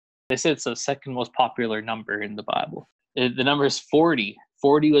They said it's the second most popular number in the Bible. The number is 40.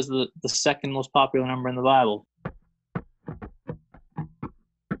 40 was the second most popular number in the Bible.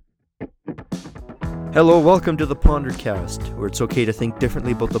 Hello, welcome to the Pondercast, where it's okay to think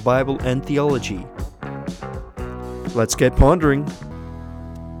differently about the Bible and theology. Let's get pondering.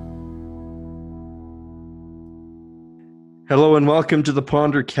 Hello and welcome to the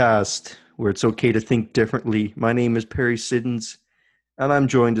Pondercast, where it's okay to think differently. My name is Perry Siddons, and I'm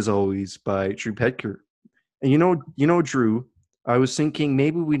joined as always by Drew Petker. And you know, Drew, I was thinking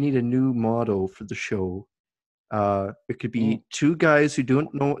maybe we need a new motto for the show. It could be two guys who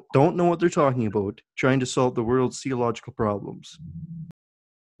don't know what they're talking about, trying to solve the world's theological problems.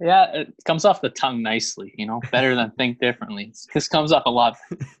 Yeah, it comes off the tongue nicely, better than think differently. This comes up a lot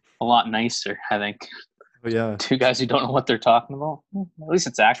nicer, I think. Oh, yeah. Two guys who don't know what they're talking about. At least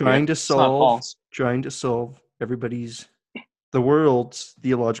it's accurate. Trying to solve the world's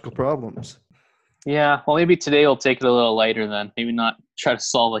theological problems. Yeah, well, maybe today we'll take it a little lighter then. Maybe not try to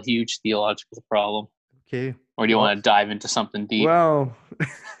solve a huge theological problem. Okay. Or do you want to dive into something deep? Well,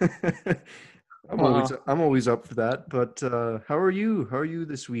 I'm always up for that. But how are you? How are you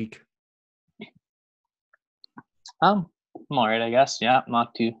this week? I'm all right, I guess. Yeah,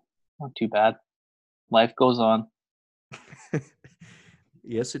 not too bad. Life goes on.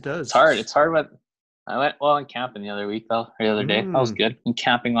 Yes, it does. It's hard, but I went camping the other week though, or the other day. That was good. And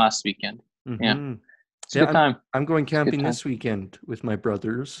camping last weekend. Mm-hmm. Yeah, it's a good time. I'm going camping this weekend with my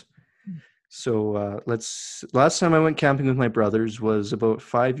brothers. So last time I went camping with my brothers was about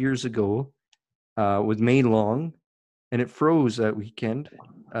 5 years ago with May Long, and it froze that weekend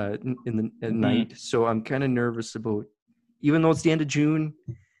at night. So I'm kind of nervous about, even though it's the end of June,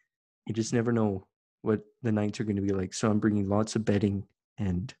 you just never know what the nights are going to be like. So I'm bringing lots of bedding,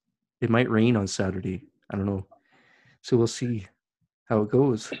 and it might rain on Saturday. I don't know. So we'll see how it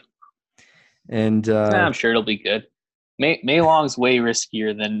goes. And I'm sure it'll be good. May Long's way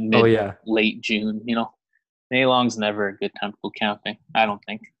riskier than late June. May Long's never a good time to go camping, I don't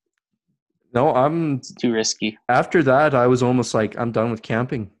think. No, it's too risky. After that, I was almost like, I'm done with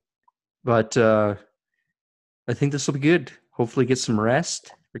camping. But I think this will be good. Hopefully get some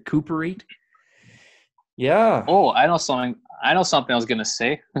rest, recuperate. Yeah. Oh, I know something I was going to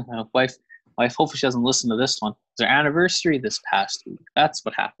say. Wife, hopefully she doesn't listen to this one. It's their anniversary this past week. That's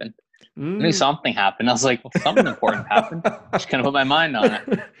what happened. I knew something happened. I was like, well, something important happened. Just kind of put my mind on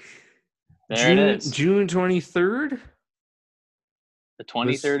it. It is. June 23rd? The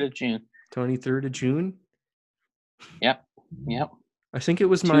 23rd of June. 23rd of June? Yep. I think it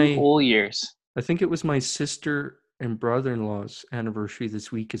was 2 whole years. I think it was my sister and brother-in-law's anniversary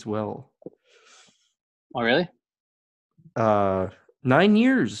this week as well. Oh, really? 9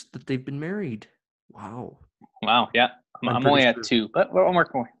 years that they've been married. Wow, yeah. I'm only at 2, but I'm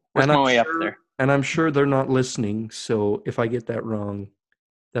working my way up there. And I'm sure they're not listening, so if I get that wrong,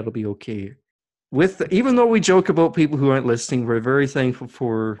 that'll be okay. Even though we joke about people who aren't listening, we're very thankful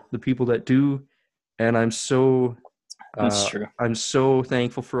for the people that do, and I'm so That's true. I'm so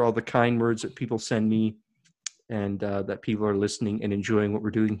thankful for all the kind words that people send me, and that people are listening and enjoying what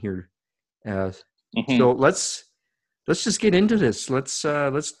we're doing here. So let's just get into this. Let's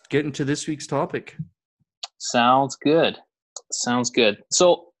get into this week's topic. Sounds good.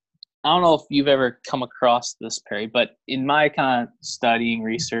 So I don't know if you've ever come across this, Perry, but in my kind of studying,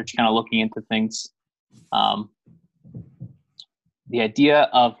 research, kind of looking into things, the idea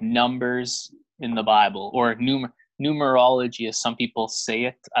of numbers in the Bible, or numerology, as some people say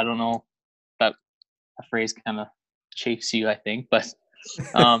it. I don't know if that phrase kind of chafes you, I think, but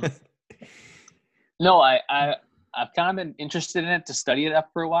no, I've kind of been interested in it to study it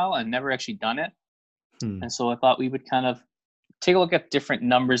up for a while and never actually done it. And so I thought we would kind of take a look at different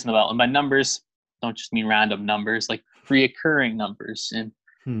numbers in the Bible. And by numbers, don't just mean random numbers, like reoccurring numbers in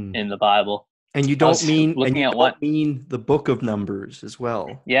the Bible. And you don't mean the book of Numbers as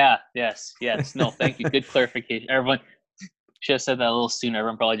well. Yeah, yes. No, thank you. Good clarification. Everyone should have said that a little sooner.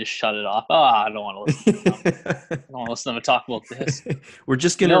 Everyone probably just shut it off. Oh, I don't want to listen. I don't want to listen to them talk about this. We're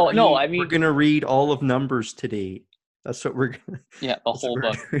just gonna we're gonna read all of Numbers today. That's what we're gonna. Yeah, the whole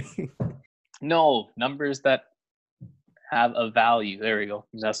book. No, numbers that have a value. There we go.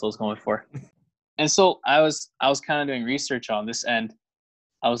 That's what I was going for. And so I was kind of doing research on this, and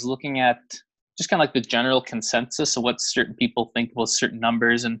I was looking at just kind of like the general consensus of what certain people think about certain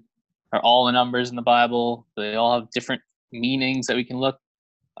numbers, and are all the numbers in the Bible, they all have different meanings that we can look.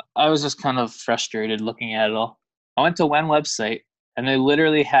 I was just kind of frustrated looking at it all. I went to one website, and they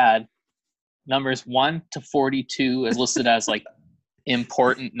literally had numbers 1 to 42 as listed as like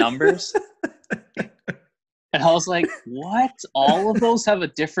important numbers. And I was like, what? All of those have a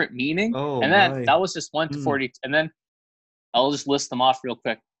different meaning? Oh And then my. that was just 1 to 40. And then I'll just list them off real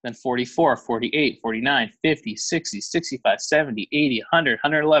quick. Then 44, 48, 49, 50, 60, 65, 70, 80, 100,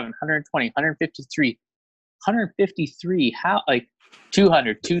 111, 120, 153. 153. How? Like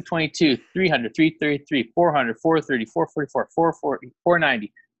 200, 222, 300, 333, 400, 430, 444, 440,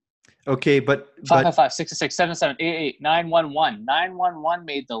 490. Okay, but 555, 666, 77, 88, 911. 911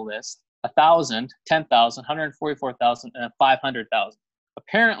 made the list. 1,000, 10,000, 144,000, and 500,000.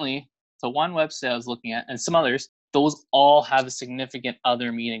 Apparently, the one website I was looking at, and some others, those all have a significant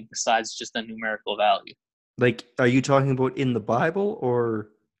other meaning besides just a numerical value. like, are you talking about in the Bible or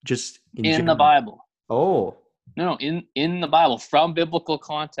just in the general? Bible. Oh. No, in the Bible, from biblical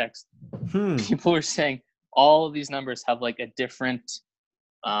context, people are saying all of these numbers have like a different,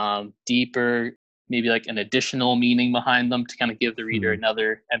 deeper, maybe like an additional meaning behind them to kind of give the reader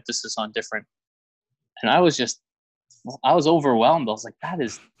another emphasis on different. And I was overwhelmed. I was like, that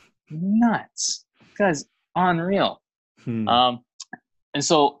is nuts. That is unreal. And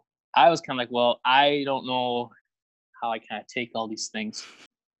so I was kind of like, well, I don't know how I kind of take all these things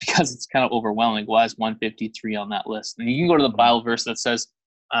because it's kind of overwhelming. Why is 153 on that list? And you can go to the Bible verse that says,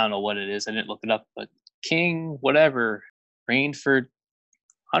 I don't know what it is. I didn't look it up, but King whatever reigned for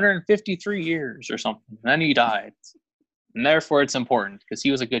 153 years or something. And then he died. And therefore it's important because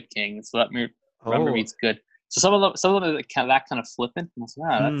he was a good king. So that remember means good. So some of them are that kind of flippant. And I was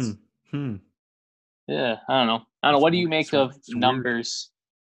like, that's yeah, I don't know. What do you make of numbers?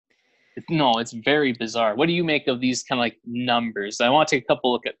 No, it's very bizarre. What do you make of these kind of like numbers? I want to take a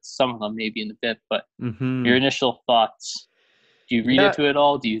couple look at some of them maybe in a bit, but your initial thoughts. Do you read into it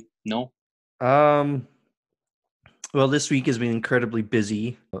all? Do you know? Well, this week has been incredibly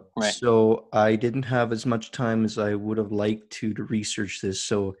busy, right. So I didn't have as much time as I would have liked to research this.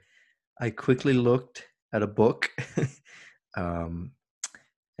 So I quickly looked at a book and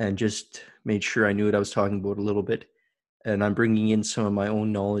just made sure I knew what I was talking about a little bit. And I'm bringing in some of my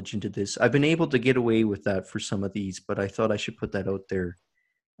own knowledge into this. I've been able to get away with that for some of these, but I thought I should put that out there.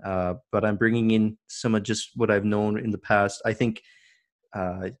 But I'm bringing in some of just what I've known in the past. I think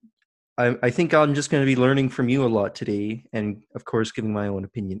I think I'm just going to be learning from you a lot today, and of course, giving my own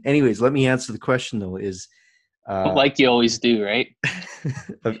opinion. Anyways, let me answer the question though. Is like you always do, right?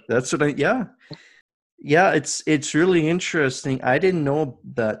 That's what yeah. It's really interesting. I didn't know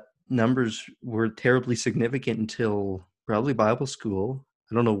that numbers were terribly significant until probably Bible school.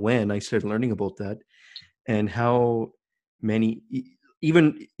 I don't know when I started learning about that, and how many.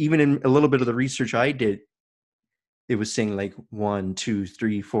 Even in a little bit of the research I did, it was saying like 1, 2,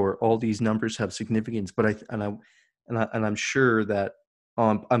 3, 4. All these numbers have significance, but I'm sure that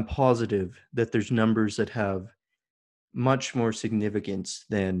I'm positive that there's numbers that have much more significance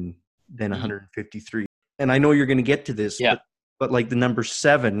than 153. And I know you're going to get to this, but like the number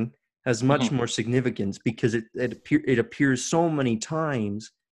 7 has much more significance because it appears so many times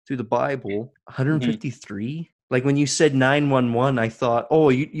through the Bible. 153. Like when you said 911, I thought, oh,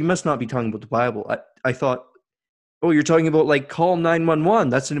 you must not be talking about the Bible. I thought, oh, you're talking about like call 911.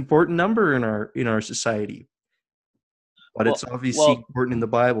 That's an important number in our society. But it's obviously important in the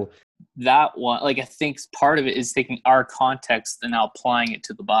Bible. That one, like I think part of it is taking our context and now applying it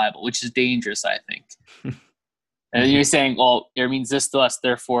to the Bible, which is dangerous, I think. And you're saying, well, it means this to us,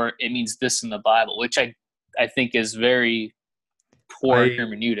 therefore it means this in the Bible, which I think is very poor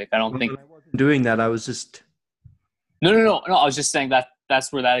hermeneutic. I don't think. I wasn't doing that. I was just. No. I was just saying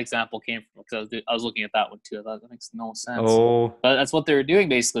that's where that example came from because I was looking at that one too. I thought that makes no sense. Oh. But that's what they were doing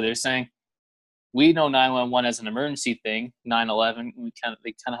basically. They're saying we know 911 as an emergency thing. 9/11, they kind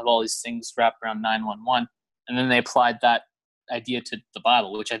of have all these things wrapped around 911, and then they applied that idea to the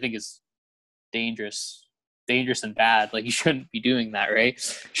Bible, which I think is dangerous and bad. Like you shouldn't be doing that, right? You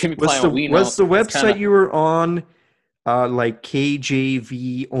shouldn't be applying what we know. What's the website you were on? Like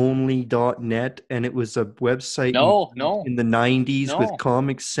kjvonly.net, and it was a website in the 90s with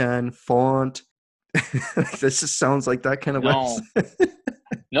Comic Sans font. This just sounds like that kind of website.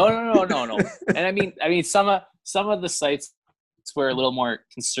 No. And I mean some of the sites were a little more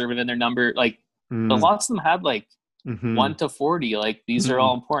conservative in their number, like but lots of them had like 1 to 40. Like these are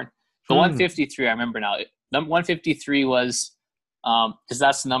all important. The 153, I remember now. 153 was because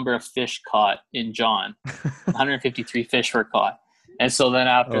that's the number of fish caught in John. 153 fish were caught, and so then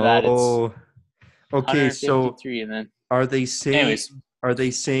after that it's okay. So and then are they saying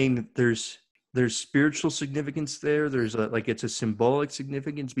that there's spiritual significance there? There's it's a symbolic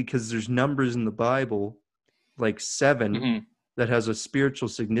significance because there's numbers in the Bible like 7 that has a spiritual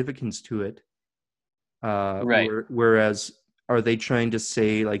significance to it. Right. Whereas are they trying to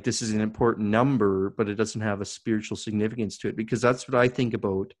say like this is an important number, but it doesn't have a spiritual significance to it? Because that's what I think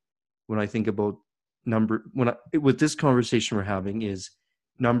about when I think about with this conversation we're having is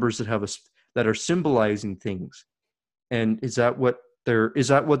numbers that are symbolizing things. And is that what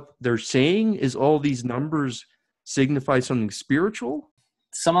they're saying? Is all these numbers signify something spiritual?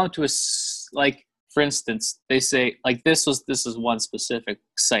 Somehow like, for instance, they say like this is one specific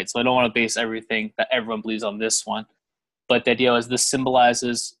site, so I don't want to base everything that everyone believes on this one. But the idea is this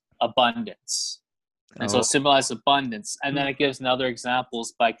symbolizes abundance, and so it symbolizes abundance. And then it gives another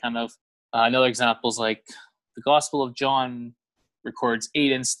examples by kind of another examples like the Gospel of John records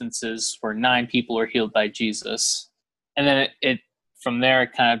 8 instances where 9 people are healed by Jesus, and then it from there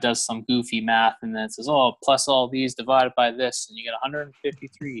it kind of does some goofy math, and then it says, oh, plus all these divided by this, and you get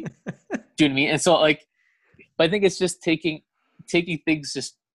 153. Do you know what I mean? And so like, but I think it's just taking things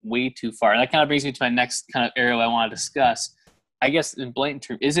just way too far. And that kind of brings me to my next kind of area I want to discuss. I guess in blatant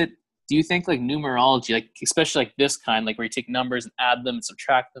terms, do you think like numerology, like especially like this kind, like where you take numbers and add them and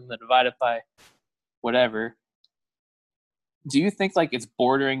subtract them and divide it by whatever, do you think like it's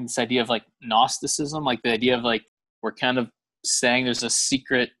bordering this idea of like Gnosticism, like the idea of like we're kind of saying there's a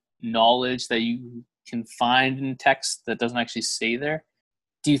secret knowledge that you can find in text that doesn't actually say there?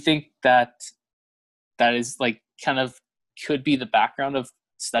 Do you think that is like kind of could be the background of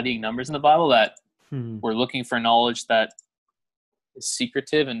studying numbers in the Bible, that we're looking for knowledge that is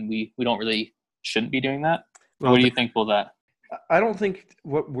secretive and we shouldn't be doing that? Well, what do you think about that? I don't think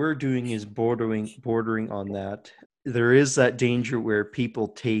what we're doing is bordering on that. There is that danger where people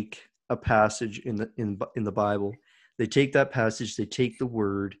take a passage in the Bible. They take that passage, they take the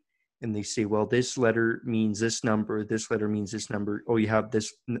word, and they say, well, this letter means this number, this letter means this number. Oh, you have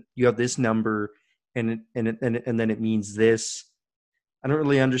this number, and then it means this. I don't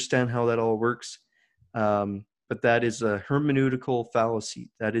really understand how that all works, but that is a hermeneutical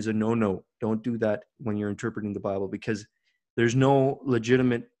fallacy. That is a no. Don't do that when you're interpreting the Bible, because there's no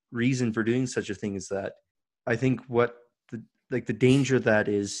legitimate reason for doing such a thing as that. I think what the danger of that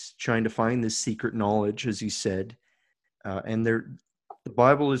is trying to find this secret knowledge, as you said, and the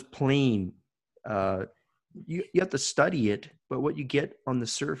Bible is plain. You have to study it, but what you get on the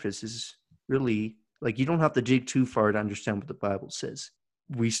surface is really like you don't have to dig too far to understand what the Bible says.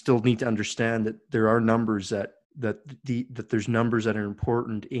 We still need to understand that there are numbers that there's numbers that are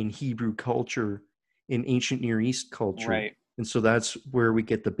important in Hebrew culture, in ancient Near East culture. Right. And so that's where we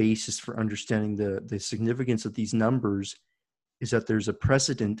get the basis for understanding the significance of these numbers, is that there's a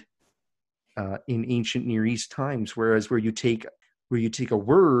precedent in ancient Near East times, whereas where you take a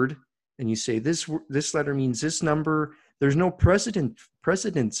word and you say this letter means this number, there's no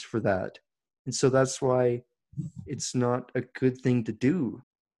precedence for that. And so that's why it's not a good thing to do.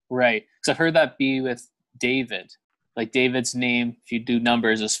 Right. Because I've heard that be with David. Like David's name, if you do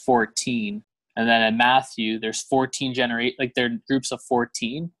numbers, is 14. And then in Matthew, there's 14 like there are groups of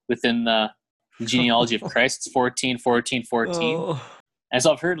 14 within the genealogy of Christ. It's 14, 14, 14. Oh. And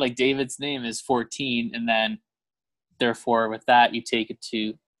so I've heard like David's name is 14, and then therefore with that you take it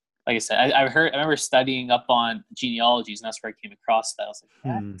to, like I said, I remember studying up on genealogies, and that's where I came across that. I was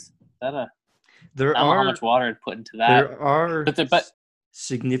like, I don't know how much water I'd put into that. There are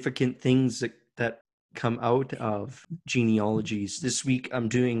significant things that come out of genealogies. This week I'm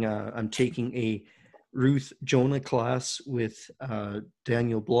taking a Ruth Jonah class with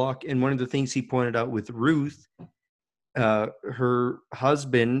Daniel Block, and one of the things he pointed out with Ruth, her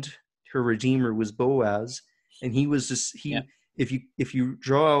husband, her redeemer, was Boaz, and he was if you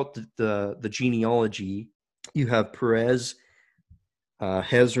draw out the genealogy, you have Perez,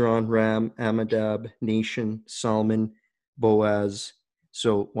 Hezron, Ram, Amminadab, Nahshon, Salmon, Boaz.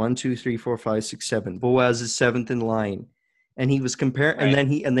 So 1, 2, 3, 4, 5, 6, 7. Boaz is 7th in line, and he was comparing, right.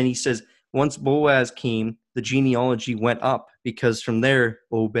 and then he says once Boaz came, the genealogy went up, because from there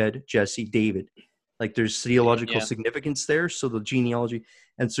Obed, Jesse, David. Like there's theological significance there. So the genealogy,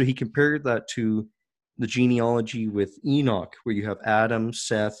 and so he compared that to the genealogy with Enoch, where you have Adam,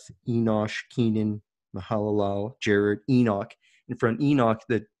 Seth, Enosh, Kenan, Mahalalel, Jared, Enoch. And from Enoch,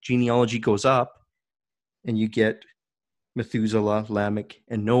 the genealogy goes up, and you get Methuselah, Lamech,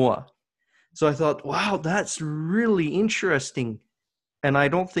 and Noah. So I thought, wow, that's really interesting. And I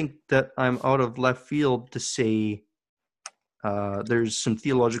don't think that I'm out of left field to say there's some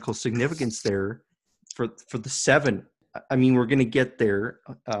theological significance there for the 7. I mean, we're going to get there,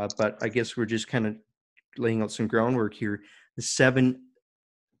 but I guess we're just kind of laying out some groundwork here. The 7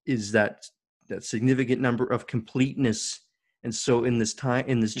 is that significant number of completeness. And so in this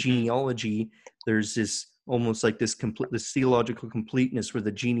genealogy, there's this almost like this theological completeness where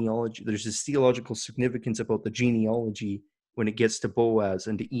the genealogy, there's this theological significance about the genealogy when it gets to Boaz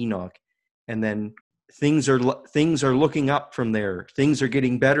and to Enoch, and then things are looking up from there. Things are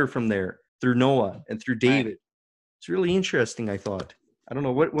getting better from there through Noah and through David. Right. It's really interesting, I thought. I don't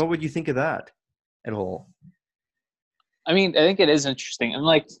know, what would you think of that at all? I mean, I think it is interesting. And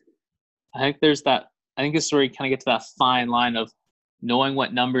like, I think this is where you kind of get to that fine line of knowing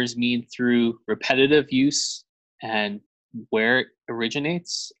what numbers mean through repetitive use and where it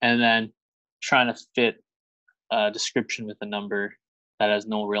originates, and then trying to fit a description with a number that has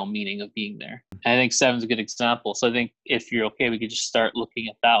no real meaning of being there. And I think 7 is a good example. So I think if you're okay, we could just start looking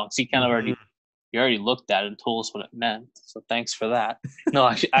at that one. So you already looked at it and told us what it meant. So thanks for that.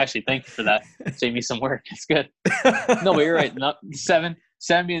 No, actually thank you for that. Save me some work. It's good. No, but you're right. 7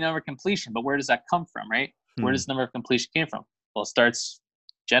 being a number of completion, but where does that come from, right? Where does the number of completion came from? Well, it starts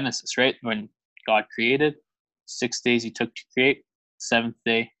Genesis, right? When God created, 6 days he took to create, 7th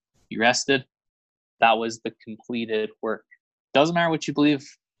day he rested. That was the completed work. Doesn't matter what you believe.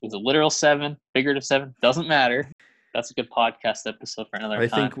 It was a literal 7, figurative 7. Doesn't matter. That's a good podcast episode for another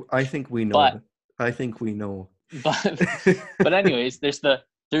time. I think we know. I think we know. But anyways, there's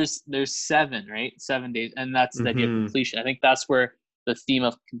 7, right? 7 days, and that's the idea of completion. I think that's where the theme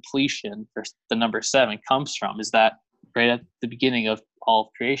of completion for the number 7 comes from, is that right at the beginning of all of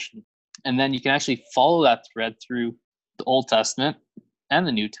creation. And then you can actually follow that thread through the Old Testament and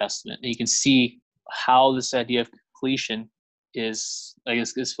the New Testament. And you can see how this idea of completion is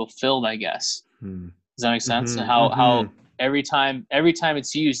fulfilled, I guess. Does that make sense? And how every time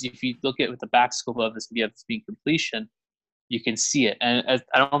it's used, if you look at it with the back scope of this idea of this being completion, you can see it. And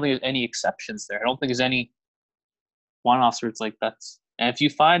I don't think there's any exceptions there. I don't think there's any one-offs where it's like that. And if you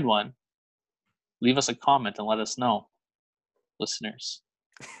find one, leave us a comment and let us know, listeners.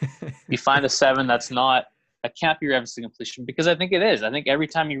 If you find a 7 that can't be referenced to completion, because I think it is. I think every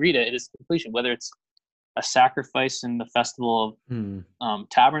time you read it, it is completion, whether it's a sacrifice in the festival of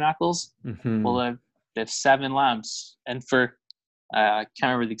tabernacles. Well, they have 7 lambs, and for I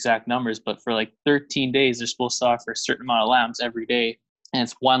can't remember the exact numbers, but for like 13 days they're supposed to offer a certain amount of lambs every day, and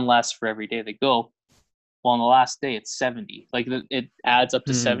it's 1 less for every day they go. Well, on the last day it's 70. Like it adds up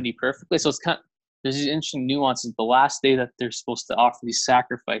to 70 perfectly. So it's there's these interesting nuances. The last day that they're supposed to offer these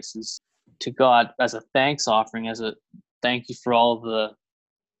sacrifices to God as a thanks offering, as a thank you for all the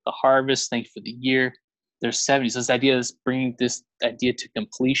harvest, thank you for the year. There's 70. So this idea is bringing this idea to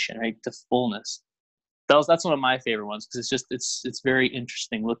completion, right, to fullness. That's one of my favorite ones, because it's very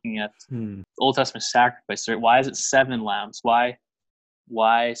interesting looking at the Old Testament sacrifice. Right? Why is it 7 lambs?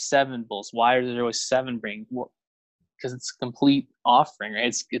 Why 7 bulls? Why are there always 7 bring? Because it's a complete offering,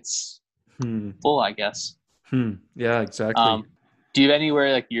 right? It's full, I guess. Yeah, exactly. Do you have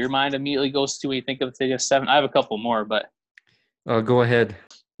anywhere like your mind immediately goes to when you think of the 7? I have a couple more, but go ahead.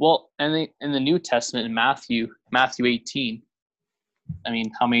 Well, and in the New Testament, in Matthew 18, I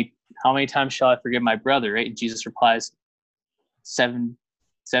mean, how many times shall I forgive my brother, right? And Jesus replies, 70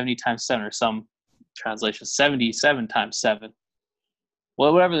 times 7, or some translation, 77 times 7.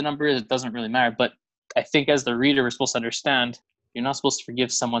 Well, whatever the number is, it doesn't really matter. But I think as the reader, we're supposed to understand, you're not supposed to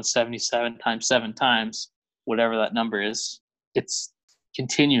forgive someone 77 times 7 times, whatever that number is. It's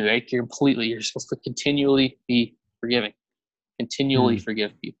continually, right? You're supposed to continually be forgiving. Continually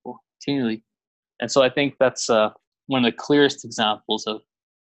forgive people, continually. And so I think that's one of the clearest examples of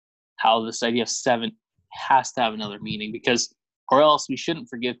how this idea of 7 has to have another meaning, or else we shouldn't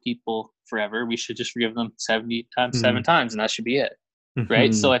forgive people forever. We should just forgive them 70 times 7 times, and that should be it,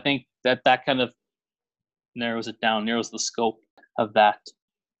 right? So I think that kind of narrows the scope of that.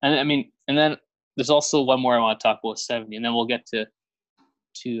 And I mean, and then there's also one more I want to talk about, 70, and then we'll get to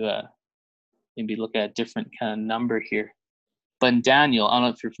maybe look at a different kind of number here. But in Daniel, I don't know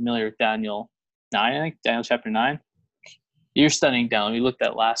if you're familiar with Daniel 9, I think, Daniel chapter 9. You're studying Daniel. We looked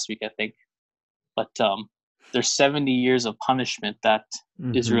at last week, I think. But there's 70 years of punishment that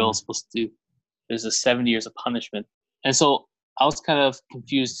Israel is supposed to do. There's a 70 years of punishment. And so I was kind of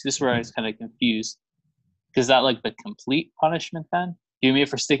confused. This is where I was kind of confused. Is that like the complete punishment then? Do you mean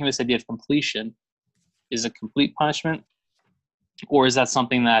for sticking this idea of completion is a complete punishment? Or is that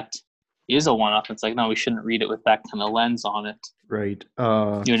something that is a one-off? It's like, no, we shouldn't read it with that kind of lens on it. Right. You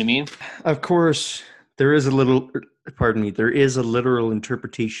know what I mean? Of course, there is a literal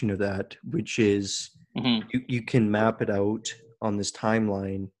interpretation of that, which is you can map it out on this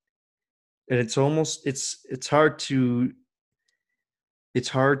timeline. And it's hard to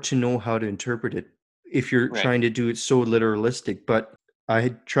know how to interpret it if you're trying to do it so literalistic. But I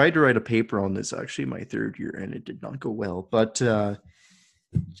had tried to write a paper on this actually my 3rd year, and it did not go well. But I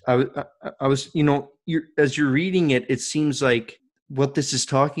was, as you're reading it, it seems like what this is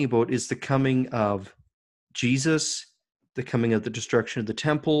talking about is the coming of Jesus the coming of the destruction of the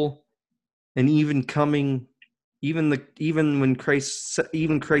temple, and even when Christ's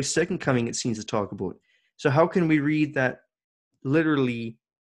second coming, it seems to talk about. So how can we read that literally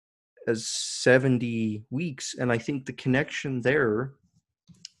as 70 weeks? And I think the connection there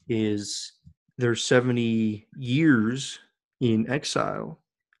is there's 70 years in exile.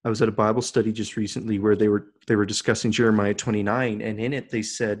 I was at a Bible study just recently where they were discussing Jeremiah 29, and in it they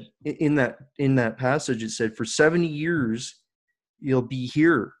said, in that passage, it said, for 70 years you'll be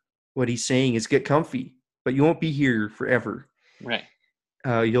here. What he's saying is get comfy, but you won't be here forever. Right.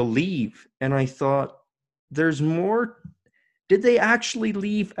 You'll leave. And I thought, there's more. Did they actually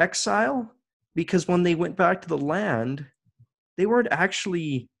leave exile? Because when they went back to the land, they weren't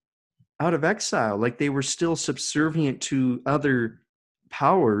actually out of exile. Like, they were still subservient to other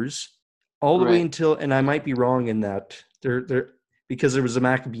powers all the way until, and I might be wrong in that, there because there was a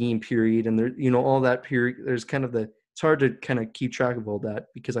Maccabean period, and there, all that period, there's kind of it's hard to kind of keep track of all that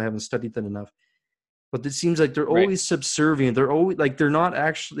because I haven't studied that enough. But it seems like they're always subservient. They're always like, they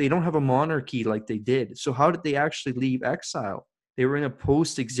don't have a monarchy like they did. So how did they actually leave exile? They were in a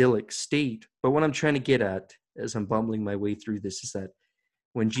post-exilic state. But what I'm trying to get at, as I'm bumbling my way through this, is that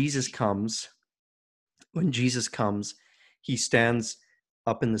when Jesus comes, he stands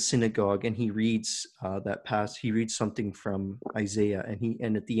up in the synagogue and he reads he reads something from Isaiah,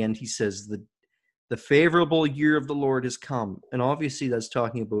 and at the end he says, the favorable year of the Lord has come. And obviously that's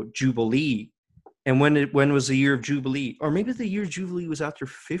talking about Jubilee. And when was the year of Jubilee? Or maybe the year of Jubilee was after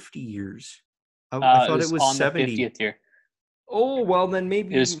 50 years. I thought it was on 70. The 50th year. Oh, well, then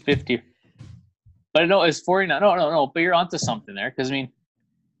maybe it was 50. But no, it's 49. No. But you're onto something there, because I mean,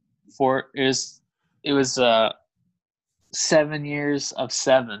 it was 7 years of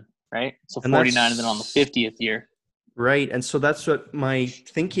 7, right? So 49, and then on the 50th year. Right, and so that's what my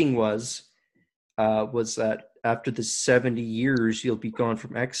thinking was that after the 70 years, you'll be gone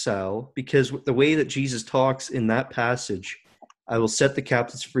from exile, because the way that Jesus talks in that passage, I will set the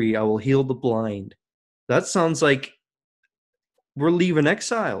captives free, I will heal the blind. That sounds like we're leaving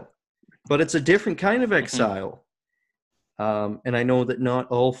exile, but it's a different kind of exile. And I know that not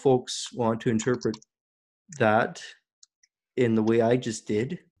all folks want to interpret that in the way I just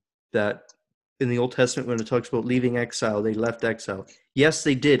did, that in the Old Testament, when it talks about leaving exile, they left exile. Yes,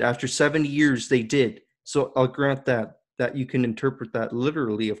 they did. After 70 years, they did. So I'll grant that you can interpret that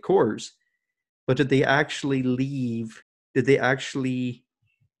literally, of course. But did they actually leave? Did they actually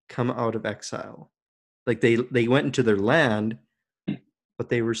come out of exile? Like, they went into their land, but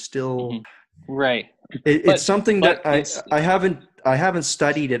they were still right. It's something that I haven't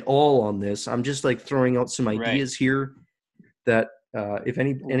studied at all on this. I'm just like throwing out some ideas here that if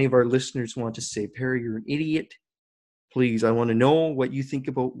any of our listeners want to say, Perry, you're an idiot, please, I want to know what you think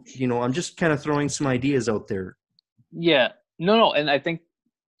about, I'm just kind of throwing some ideas out there. Yeah, no. And I think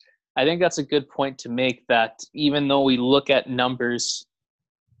that's a good point to make, that even though we look at numbers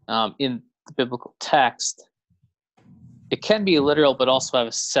in the biblical text, it can be literal, but also have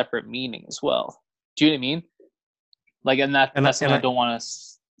a separate meaning as well. Do you know what I mean? Like, that's something I don't want to.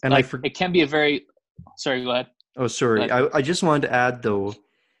 And it can be a very. Sorry, go ahead. Oh, sorry. I just wanted to add, though,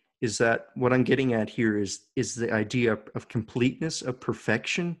 is that what I'm getting at here is the idea of completeness, of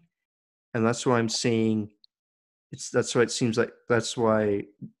perfection, and that's why I'm saying that's why it seems like that's why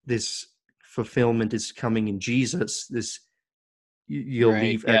this fulfillment is coming in Jesus. You'll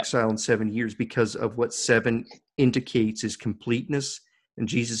leave exile in 7 years, because of what 7 indicates is completeness, and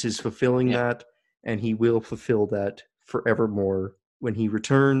Jesus is fulfilling that, and he will fulfill that forevermore when he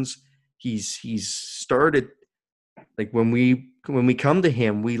returns. He's started, like, when we come to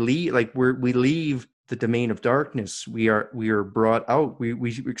him, we leave the domain of darkness. We are brought out.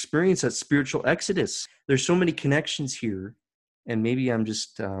 We experience that spiritual exodus. There's so many connections here, and maybe I'm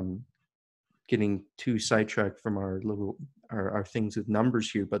just getting too sidetracked from our things with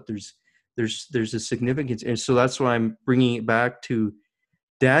numbers here, but there's a significance, and so that's why I'm bringing it back to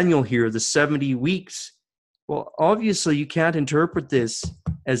Daniel here, the 70 weeks. Well, obviously you can't interpret this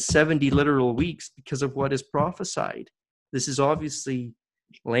as 70 literal weeks because of what is prophesied. This is obviously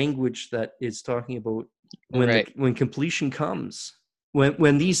language that is talking about when completion comes.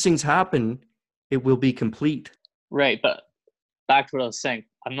 When these things happen, it will be complete. Right, but back to what I was saying.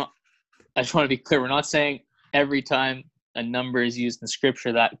 I just want to be clear. We're not saying every time a number is used in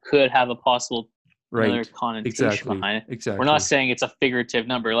Scripture that could have a possible another connotation behind it. Exactly. We're not saying it's a figurative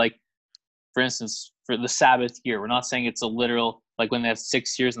number. Like, for instance, for the Sabbath year, we're not saying it's a literal, like when they have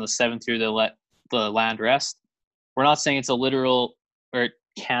 6 years and the 7th year they let the land rest. We're not saying it's a literal, or it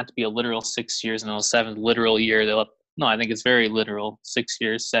can't be a literal 6 years and the 7th literal year they let. No, I think it's very literal. 6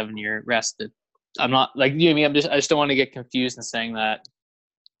 years, 7 year rested. I'm not like you. I mean, I just don't want to get confused in saying that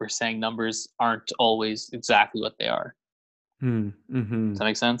we're saying numbers aren't always exactly what they are. Mm-hmm. Does that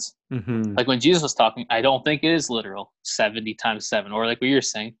make sense? Mm-hmm. Like when Jesus was talking, I don't think it is literal 70 times 7, or like what you're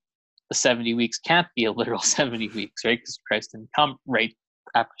saying, the 70 weeks can't be a literal 70 weeks, right? Because Christ didn't come right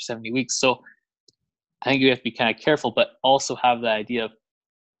after 70 weeks. So I think you have to be kind of careful, but also have the idea of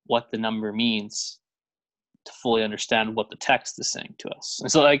what the number means to fully understand what the text is saying to us.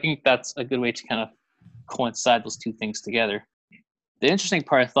 And so I think that's a good way to kind of coincide those two things together. The interesting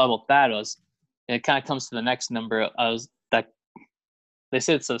part I thought about that was, and it kind of comes to the next number, that they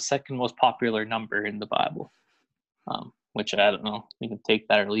said it's the second most popular number in the Bible, which I don't know. You can take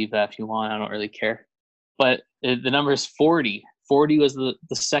that or leave that if you want. I don't really care. But the number is 40. 40 was the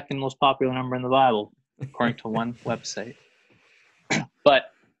second most popular number in the Bible, according to one website.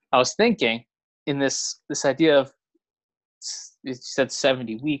 But I was thinking, in this idea of, you said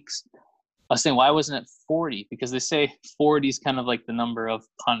 70 weeks, I was saying, why wasn't it 40? Because they say 40 is kind of like the number of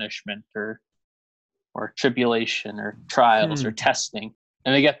punishment or tribulation or trials or testing.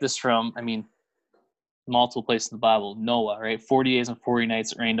 And they get this from, I mean, multiple places in the Bible. Noah, right? 40 days and 40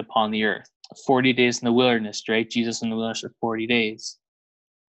 nights reigned upon the earth. 40 days in the wilderness, right? Jesus in the wilderness for 40 days.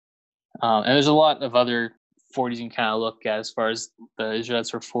 And there's a lot of other 40s you can kind of look at as far as the Israelites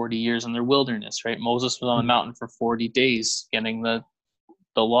for 40 years in their wilderness, right? Moses was on the mountain for 40 days getting the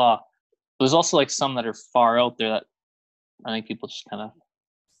law. There's also like some that are far out there that I think people just kind of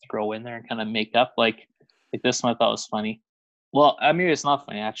throw in there and kind of make up. Like this one I thought was funny. Well, maybe it's not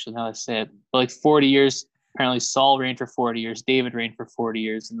funny actually now I say it. But like 40 years, apparently Saul reigned for 40 years, David reigned for 40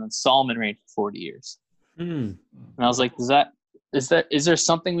 years, and then Solomon reigned for 40 years. And I was like, is there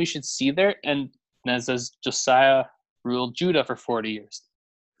something we should see there? And then it says Josiah ruled Judah for 40 years.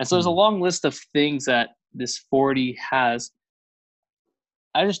 And so there's a long list of things that this 40 has.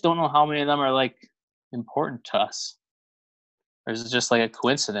 I just don't know how many of them are like important to us. Or is it just like a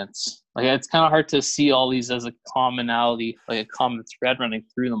coincidence? Like it's kind of hard to see all these as a commonality, like a common thread running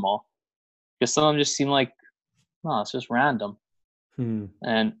through them all. Because some of them just seem like, no, it's just random.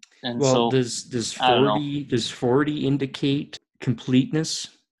 And well, so does 40 indicate completeness?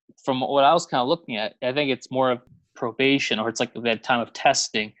 From what I was kind of looking at, I think it's more of probation, or it's like that time of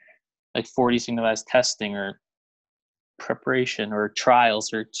testing. Like 40 signifies testing or preparation or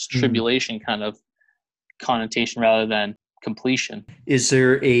trials or tribulation kind of connotation rather than completion. Is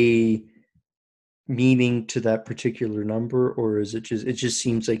there a meaning to that particular number, or is it just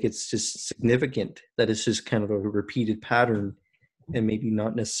seems like it's just significant that it's just kind of a repeated pattern and maybe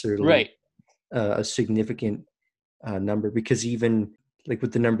not necessarily a significant number? Because even like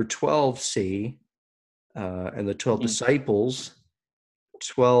with the number 12, say, and the 12 disciples,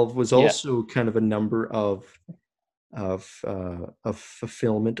 12 was also kind of a number of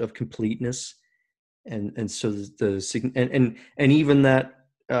fulfillment, of completeness, and so and even that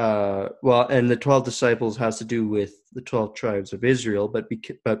and the 12 disciples has to do with the 12 tribes of Israel, but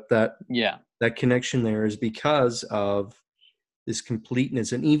that connection there is because of this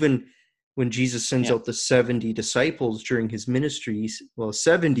completeness. And even when Jesus sends out the 70 disciples during his ministry,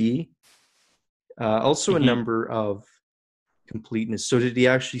 70 also a number of completeness. So did he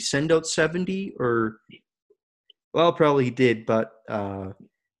actually send out 70, or probably he did, but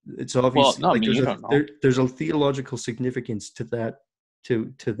it's obvious there's a theological significance to that,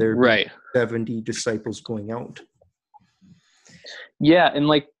 to there being 70 disciples going out. Yeah, and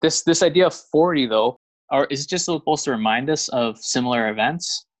like this idea of 40 though, or is it just supposed to remind us of similar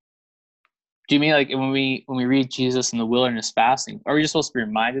events? Do you mean like when we read Jesus in the wilderness fasting, are we just supposed to be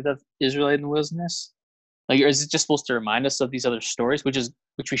reminded of Israel in the wilderness? Like, or is it just supposed to remind us of these other stories, which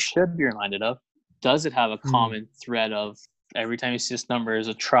we should be reminded of? Does it have a common thread of every time you see this number is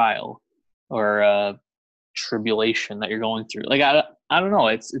a trial or a tribulation that you're going through? Like, I don't know.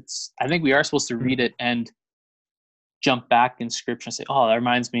 It's I think we are supposed to read it and jump back in scripture and say, oh, that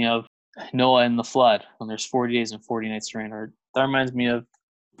reminds me of Noah and the flood when there's 40 days and 40 nights rain, or that reminds me of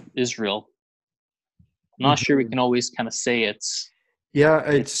Israel. I'm not sure we can always kind of say I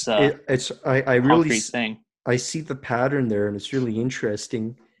really thing. I see the pattern there, and it's really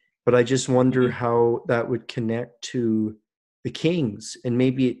interesting, but I just wonder how that would connect to the kings, and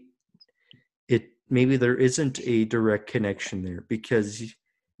maybe there isn't a direct connection there, because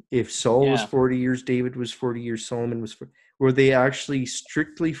if Saul was 40 years, David was 40 years, Solomon was 40, were they actually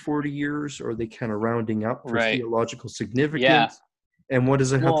strictly 40 years, or are they kind of rounding up for theological significance? Yeah. And what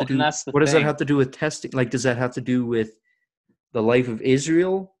does it have to do? What does that have to do with testing? Like, does that have to do with the life of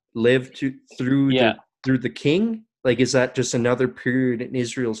Israel lived through the king? Like, is that just another period in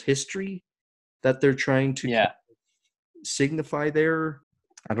Israel's history that they're trying to signify there?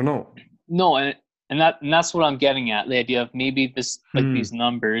 I don't know. No, and that's what I'm getting at. The idea of maybe this, like these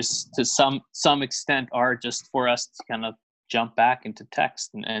numbers to some extent are just for us to kind of jump back into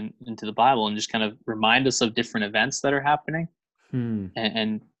text and into the Bible and just kind of remind us of different events that are happening,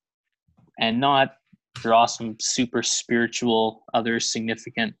 and not draw some super spiritual other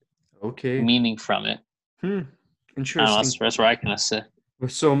significant meaning from it. Interesting. I don't know, that's where I kind of sit.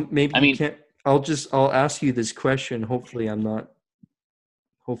 So maybe you can't. I'll ask you this question. Hopefully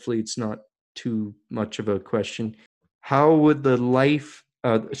it's not too much of a question. How would the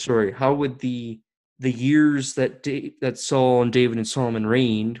years that Saul and David and Solomon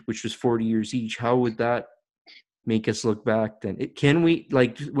reigned, which was 40 years each, how would that make us look back then? Can we,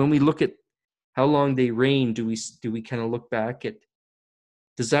 like, when we look at how long they reigned, do we kind of look back at,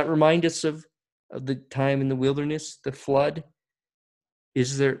 does that remind us of the time in the wilderness, the flood?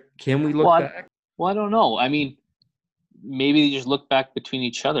 Can we look back? Well, I don't know. I mean, maybe they just look back between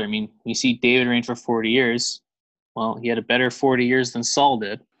each other. I mean, you see David reign for 40 years. Well, he had a better 40 years than Saul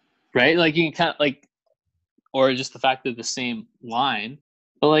did, right? Like, you can kind of, like, or just the fact that the same line.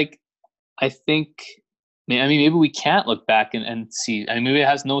 But, like, I think, maybe we can't look back and see. I mean, maybe it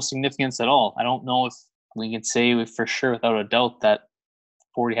has no significance at all. I don't know if we can say for sure, without a doubt, that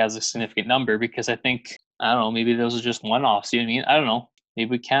 40 has a significant number, because I think, I don't know, maybe those are just one-offs. You know what I mean? I don't know.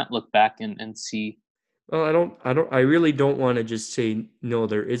 Maybe we can't look back and see. Well, I really don't want to just say no,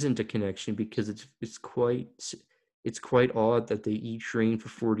 there isn't a connection, because it's quite odd that they each reigned for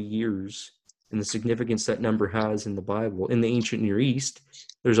 40 years, and the significance that number has in the Bible. In the ancient Near East,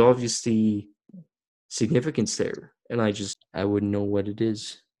 there's obviously significance there, and I wouldn't know what it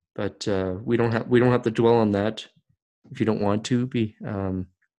is. But we don't have to dwell on that if you don't want to be.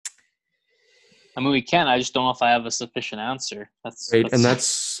 I mean, we can. I just don't know if I have a sufficient answer. Right, and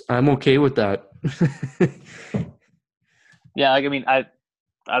I'm okay with that. Yeah, like, I mean, I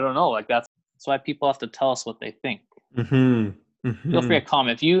don't know. Like, that's why people have to tell us what they think. Feel free to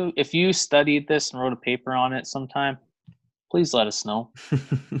comment. If you studied this and wrote a paper on it sometime, please let us know.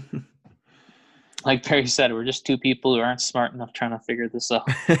 Like Barry said, we're just two people who aren't smart enough trying to figure this out.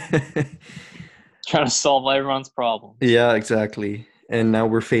 Trying to solve everyone's problems. Yeah, exactly. And now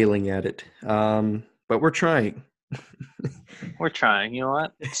we're failing at it. But we're trying. We're trying. You know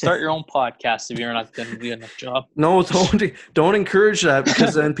what? Start your own podcast if you're not going to do enough job. No, don't encourage that,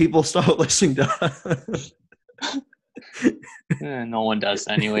 because then people stop listening to us. No one does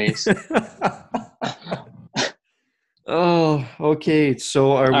anyways. Oh, okay.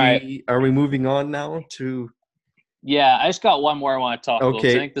 So are we moving on now to? Yeah, I just got one more I want to talk about.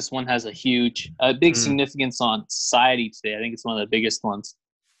 I think this one has a big significance on society today. I think it's one of the biggest ones.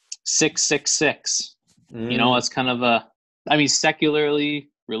 666. You know, it's kind of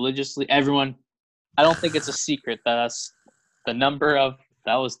secularly, religiously, everyone. I don't think it's a secret that that's the number of.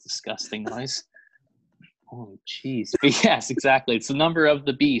 That was disgusting noise. Oh, jeez. But yes, exactly. It's the number of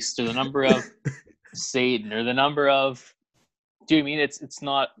the beast, or the number of Satan, or the number of. Do you mean it's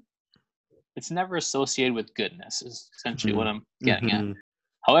not? It's never associated with goodness, is essentially what I'm getting at.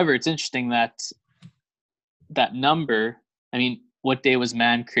 However, it's interesting that number, I mean, what day was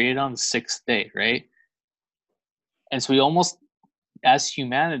man created on? The sixth day, right? And so we almost, as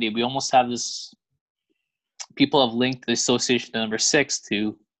humanity, we almost have this, people have linked the association of number 6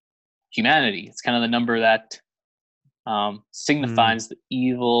 to humanity. It's kind of the number that signifies the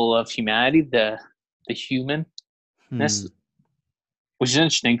evil of humanity, the humanness. Which is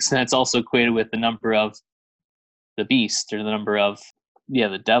interesting, because that's also equated with the number of the beast, or the number of,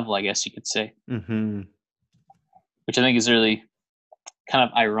 the devil, I guess you could say. Which I think is really kind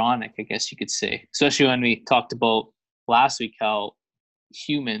of ironic, I guess you could say. Especially when we talked about last week how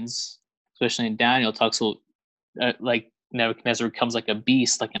humans, especially in Daniel, talks about like Nebuchadnezzar becomes like a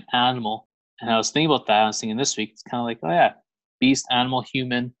beast, like an animal. And I was thinking about that. I was thinking this week, it's kind of like, oh yeah, beast, animal,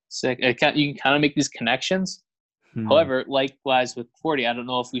 human, sick. You can kind of make these connections. However, likewise with 40, I don't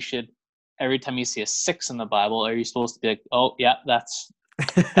know if we should, every time you see a 6 in the Bible, are you supposed to be like, oh yeah, that's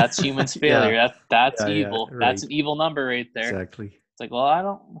human's failure. That's evil. Right. That's an evil number right there. Exactly. It's like, well,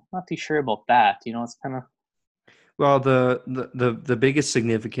 I'm not too sure about that. You know, it's kind of. Well, the biggest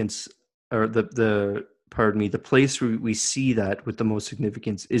significance, or the place where we see that with the most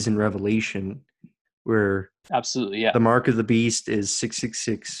significance is in Revelation, where absolutely, yeah, the mark of the beast is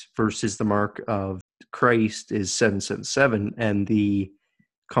 666 versus the mark of Christ is 777, and the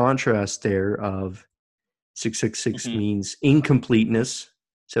contrast there of 666 means incompleteness,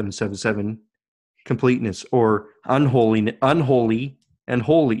 777 completeness, or unholy and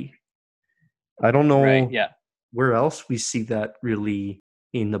holy. I don't know. Right, yeah. Where else we see that really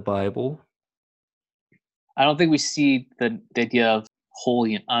in the Bible? I don't think we see the idea of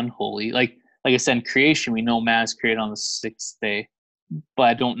holy and unholy. Like I said, in creation, we know man is created on the sixth day, but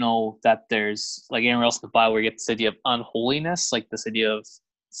I don't know that there's like anywhere else in the Bible where you get this idea of unholiness, like this idea of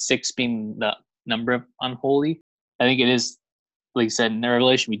 6 being the number of unholy. I think it is, like I said, in the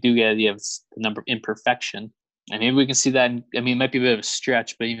Revelation, we do get the idea of the number of imperfection. And maybe we can see that it might be a bit of a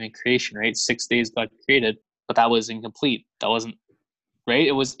stretch, but even in creation, right? 6 days God created, but that was incomplete. That wasn't, right?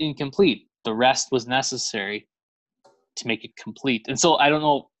 It was incomplete. The rest was necessary to make it complete. And so I don't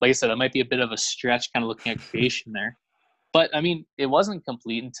know, like I said, that might be a bit of a stretch kind of looking at creation there. But it wasn't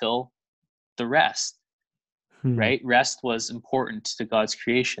complete until the rest, right? Rest was important to God's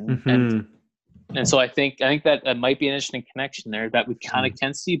creation. And so I think that might be an interesting connection there that we kind of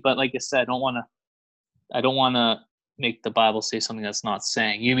can see. But like I said, I don't want to make the Bible say something that's not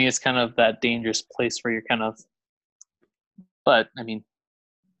saying. You mean it's kind of that dangerous place where you're kind of, but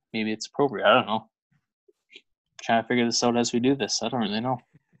maybe it's appropriate. I don't know. I'm trying to figure this out as we do this. I don't really know.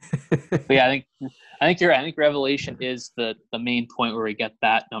 But yeah, I think you're right. I think Revelation is the main point where we get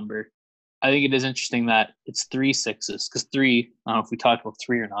that number. I think it is interesting that it's 3 6s, because 3, I don't know if we talked about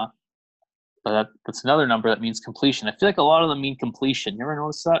 3 or not, but that's another number that means completion. I feel like a lot of them mean completion. You ever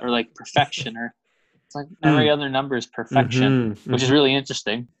notice that? Or like perfection, or it's like every other number is perfection, which is really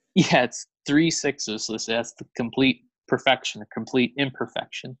interesting. Yeah, it's 3 6s, so that's the complete perfection, or complete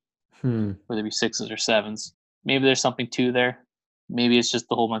imperfection, whether it be 6s or 7s. Maybe there's something to there. Maybe it's just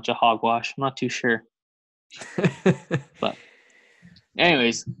a whole bunch of hogwash. I'm not too sure. But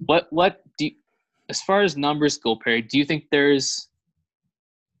anyways, what do you, as far as numbers go, Perry, do you think there's,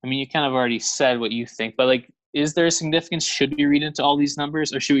 you kind of already said what you think, but like, is there a significance? Should we read into all these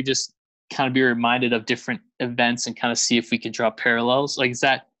numbers, or should we just kind of be reminded of different events and kind of see if we can draw parallels? Like,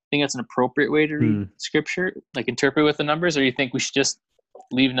 I think that's an appropriate way to read scripture, like interpret with the numbers, or you think we should just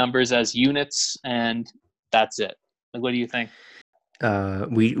leave numbers as units and that's it? Like, what do you think?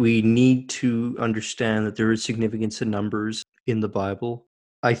 We need to understand that there is significance in numbers in the Bible.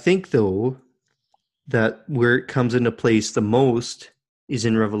 I think, though, that where it comes into place the most is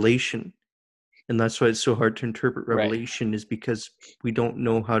in Revelation. And that's why it's so hard to interpret Revelation, is because we don't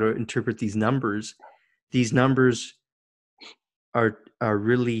know how to interpret these numbers. These numbers are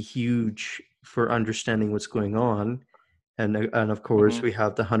really huge for understanding what's going on. And of course, we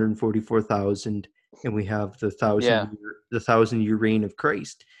have the 144,000, and we have the 1,000-year reign of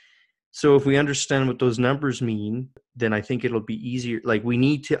Christ. So if we understand what those numbers mean, then I think it'll be easier. Like, we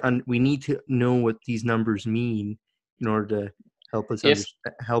need to know what these numbers mean in order to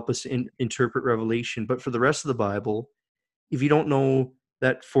help us interpret Revelation. But for the rest of the Bible, if you don't know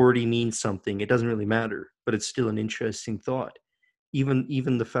that 40 means something, it doesn't really matter. But it's still an interesting thought.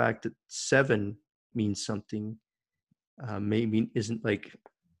 Even the fact that 7 means something maybe isn't, like,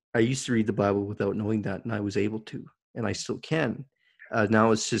 I used to read the Bible without knowing that, and I was able to, and I still can.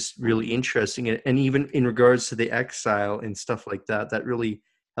 Now it's just really interesting. And even in regards to the exile and stuff like that, that really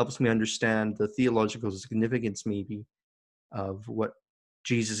helps me understand the theological significance maybe of what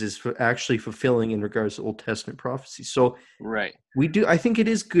Jesus is actually fulfilling in regards to Old Testament prophecy. So I think it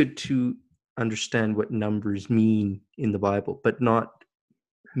is good to understand what numbers mean in the Bible, but not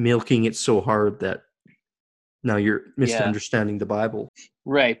milking it so hard that now you're misunderstanding the Bible.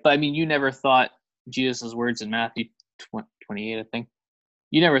 Right. But you never thought Jesus' words in Matthew 28, I think,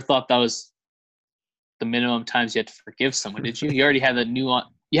 you never thought that was the minimum times you had to forgive someone, did you? You already had the nuance.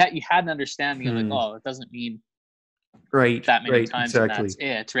 You had an understanding of like, it doesn't mean that many times, exactly. And that's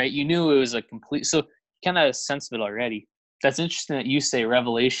it, right? You knew it was a complete, so you kind of had a sense of it already. That's interesting that you say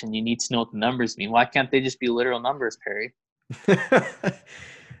Revelation, you need to know what the numbers mean. Why can't they just be literal numbers, Perry?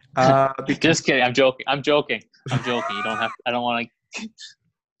 Just kidding. I'm joking. You don't have. I don't want to.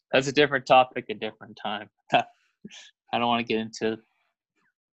 That's a different topic, a different time. I don't want to get into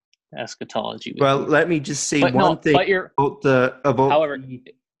eschatology. Let me just say one thing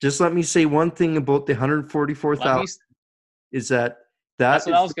just let me say one thing about the 144,000 is that's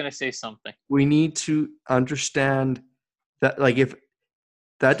what I was going to say something. We need to understand that, like, if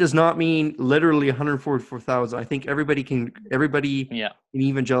that does not mean literally 144,000. I think everybody in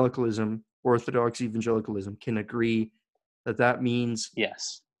evangelicalism, Orthodox evangelicalism, can agree that means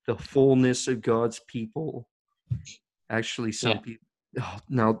the fullness of God's people. Actually, some people.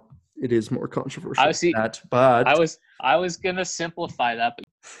 Now it is more controversial. I was gonna simplify that,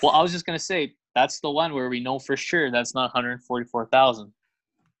 but I was just gonna say that's the one where we know for sure that's not 144,000,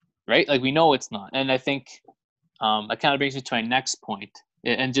 right? Like, we know it's not, and I think that kind of brings me to my next point.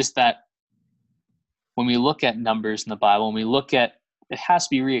 And just that when we look at numbers in the Bible, when we look at it, has to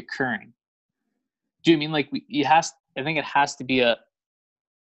be reoccurring. Do you mean like I think it has to be a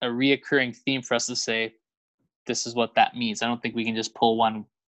reoccurring theme for us to say this is what that means. I don't think we can just pull one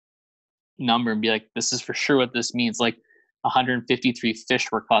number and be like, this is for sure what this means. Like 153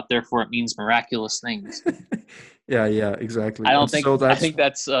 fish were caught, therefore it means miraculous things. Yeah, exactly. I don't think. So I think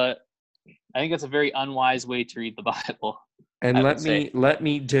that's a very unwise way to read the Bible. And let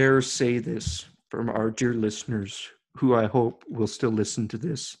me dare say this from our dear listeners, who I hope will still listen to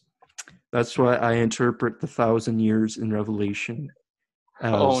this. That's why I interpret the 1,000 years in Revelation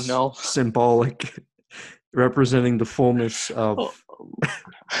as symbolic, representing the fullness of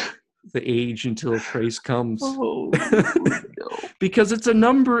the age until Christ comes. Because it's a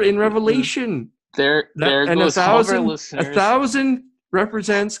number in Revelation. There goes all of our listeners. 1,000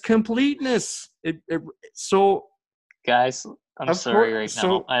 represents completeness. So, guys, I'm sorry right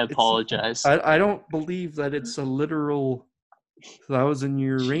now. I apologize. I don't believe that it's a literal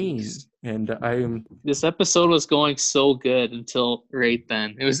 1,000-year reign. And this episode was going so good until right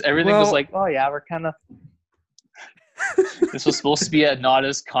then. Everything was like, oh yeah, we're kind of. This was supposed to be a not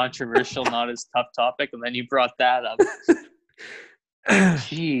as controversial, not as tough topic, and then you brought that up.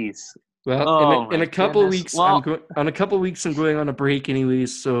 Jeez. Well, in a couple of weeks, I'm going on a break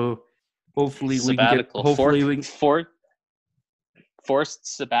anyways. So hopefully sabbatical. we can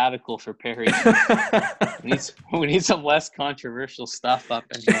forced sabbatical for Perry. we need some less controversial stuff up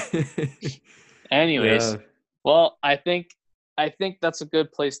in here. Anyways, well, I think that's a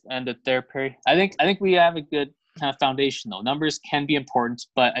good place to end it there, Perry. I think we have a good kind of foundation though. Numbers can be important,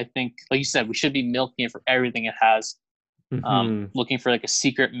 but I think, like you said, we should be milking it for everything it has. Looking for like a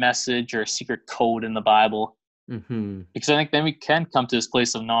secret message or a secret code in the Bible. Because I think then we can come to this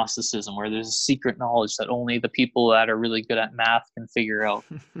place of Gnosticism where there's a secret knowledge that only the people that are really good at math can figure out,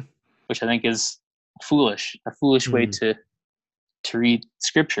 which I think is a foolish way to read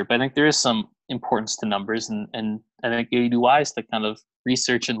scripture. But I think there is some importance to numbers, and I think you do wise to kind of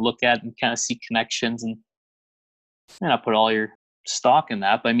research and look at and kind of see connections and not put all your stock in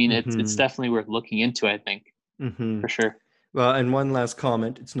that. But I mean, it's definitely worth looking into, I think, for sure. Well, and one last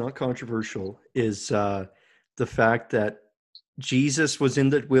comment, it's not controversial, is the fact that Jesus was in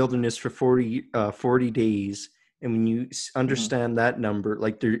the wilderness for 40 days. And when you understand that number,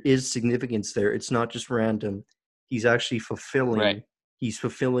 like there is significance there. It's not just random. He's actually fulfilling. He's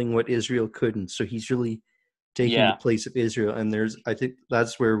fulfilling what Israel couldn't. So he's really taking the place of Israel. And I think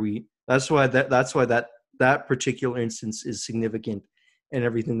that's why that particular instance is significant and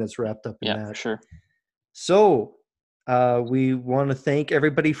everything that's wrapped up in that. Yeah, for sure. So we want to thank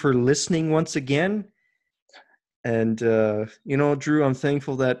everybody for listening once again. And, Drew, I'm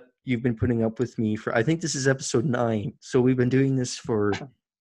thankful that you've been putting up with me I think this is episode 9. So we've been doing this for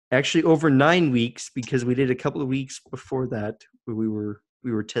actually over 9 weeks, because we did a couple of weeks before that where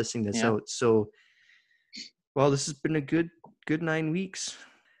we were testing this out. So, well, this has been a good 9 weeks.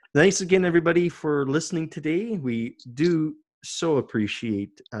 Thanks again, everybody, for listening today. We do so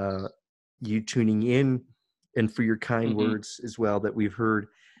appreciate you tuning in and for your kind words as well that we've heard.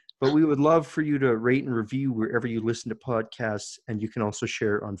 But we would love for you to rate and review wherever you listen to podcasts, and you can also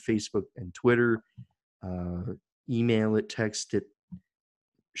share on Facebook and Twitter, email it, text it,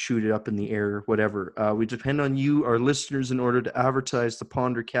 shoot it up in the air, whatever. We depend on you, our listeners, in order to advertise the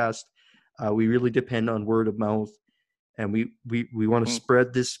Pondercast. We really depend on word of mouth, and we want to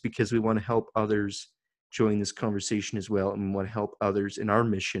spread this because we want to help others join this conversation as well, and we want to help others in our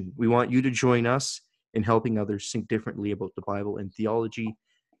mission. We want you to join us in helping others think differently about the Bible and theology.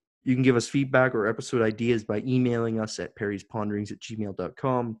 You can give us feedback or episode ideas by emailing us at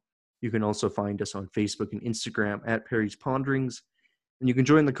perrysponderings@gmail.com. You can also find us on Facebook and Instagram at Perry's Ponderings. And you can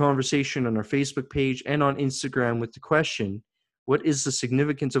join the conversation on our Facebook page and on Instagram with the question, what is the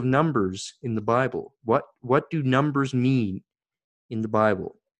significance of numbers in the Bible? What do numbers mean in the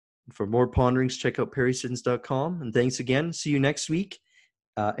Bible? For more ponderings, check out perrysins.com. And thanks again. See you next week.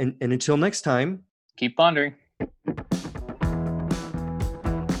 And until next time, keep pondering.